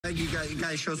Greg, you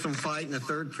guys showed some fight in the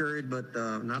third period, but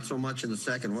not so much in the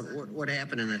second. What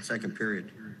happened in that second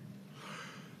period?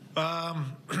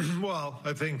 Well,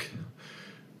 I think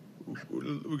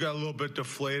we got a little bit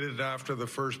deflated after the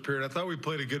first period. I thought we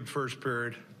played a good first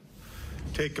period.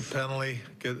 Take a penalty,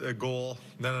 get a goal,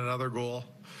 then another goal.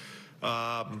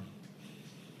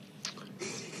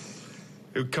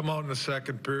 It would come out in the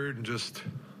second period and just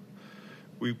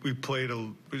we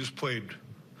just played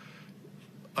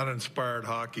uninspired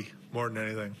hockey more than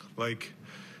anything. Like,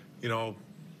 you know,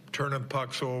 turning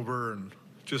pucks over and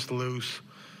just loose.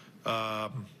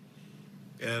 And,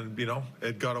 you know,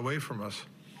 it got away from us.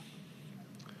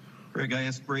 Greg, I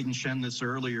asked Braden Shen this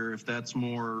earlier if that's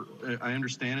more, I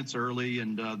understand it's early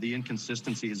and the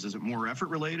inconsistency is it more effort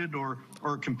related or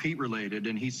compete related?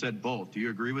 And he said both. Do you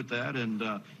agree with that? And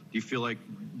do you feel like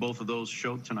both of those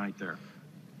showed tonight there?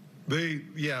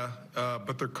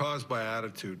 But they're caused by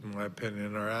attitude, in my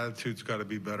opinion. Our attitude's got to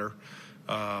be better.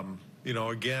 You know,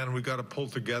 again, we got to pull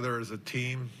together as a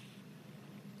team.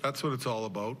 That's what it's all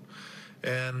about.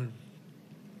 And,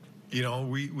 you know,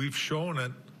 we've shown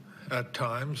it at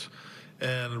times,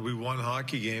 and we won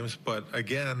hockey games. But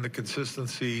again, the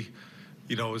consistency,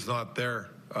 you know, is not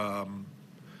there.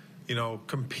 You know,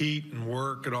 compete and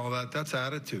work and all that. That's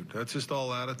attitude. That's just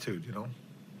all attitude, you know.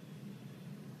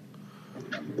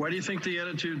 Why do you think the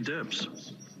attitude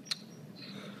dips?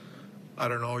 I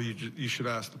don't know. You should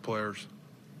ask the players,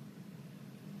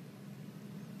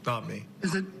 not me.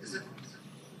 Is it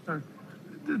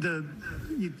the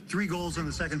 3 goals in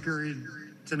the second period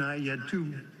tonight? You had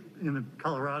 2 in the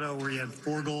Colorado where you had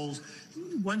 4 goals.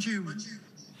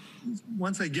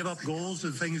 Once they give up goals,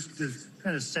 do things just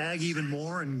kind of sag even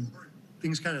more and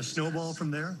things kind of snowball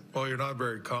from there? Well, you're not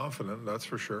very confident, that's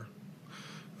for sure.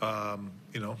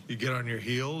 You know, you get on your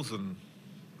heels, and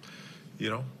you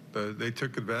know they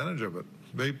took advantage of it.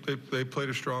 They played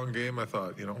a strong game, I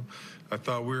thought. You know, I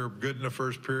thought we were good in the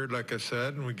first period, like I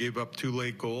said, and we gave up 2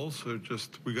 late goals. So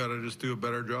we got to just do a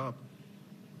better job.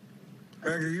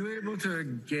 Greg, are you able to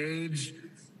gauge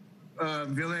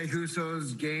Ville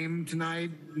Husso's game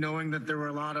tonight, knowing that there were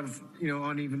a lot of, you know,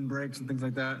 uneven breaks and things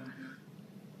like that?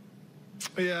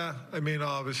 Yeah, I mean,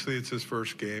 obviously it's his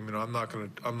first game. You know, I'm not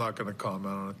gonna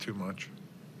comment on it too much.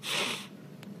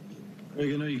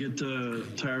 Greg, I know you get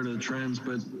tired of the trends,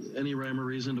 but any rhyme or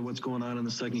reason to what's going on in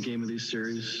the second game of these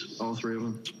series, all 3 of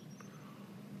them?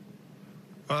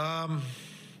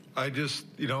 I just,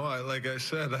 you know, like I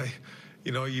said,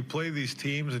 you know, you play these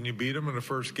teams and you beat them in the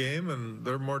first game, and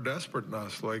they're more desperate than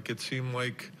us. Like, it seemed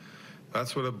like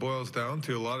that's what it boils down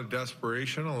to, a lot of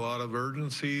desperation, a lot of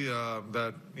urgency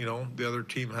that, you know, the other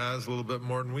team has a little bit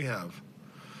more than we have.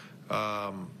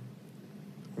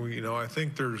 You know, I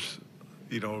think there's,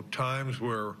 you know, times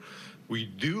where we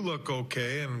do look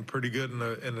okay and pretty good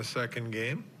in the second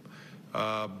game.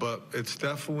 But it's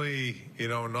definitely, you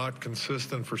know, not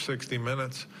consistent for 60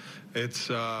 minutes. It's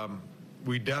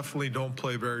we definitely don't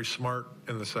play very smart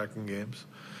in the second games.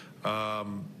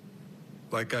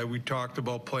 We talked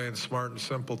about playing smart and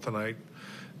simple tonight,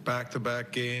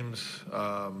 back-to-back games,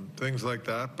 things like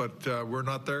that, but we're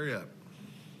not there yet.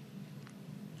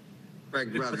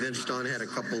 Greg, Vince Dunn had a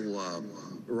couple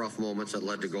rough moments that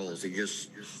led to goals. He just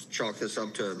chalked this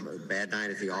up to a bad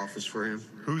night at the office for him.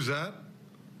 Who's that?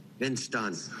 Vince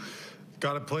Dunn.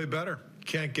 Got to play better.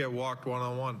 Can't get walked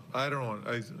one-on-one. I don't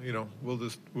know. You know,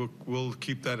 we'll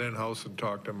keep that in-house and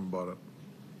talk to him about it.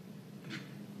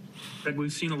 Greg,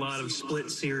 we've seen a lot of split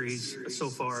series so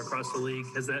far across the league.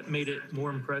 Has that made it more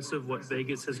impressive what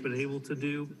Vegas has been able to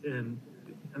do? And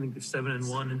I think they're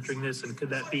 7-1 entering this. And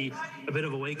could that be a bit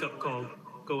of a wake-up call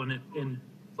going in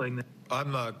playing that?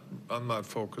 I'm not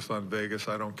focused on Vegas.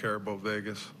 I don't care about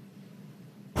Vegas.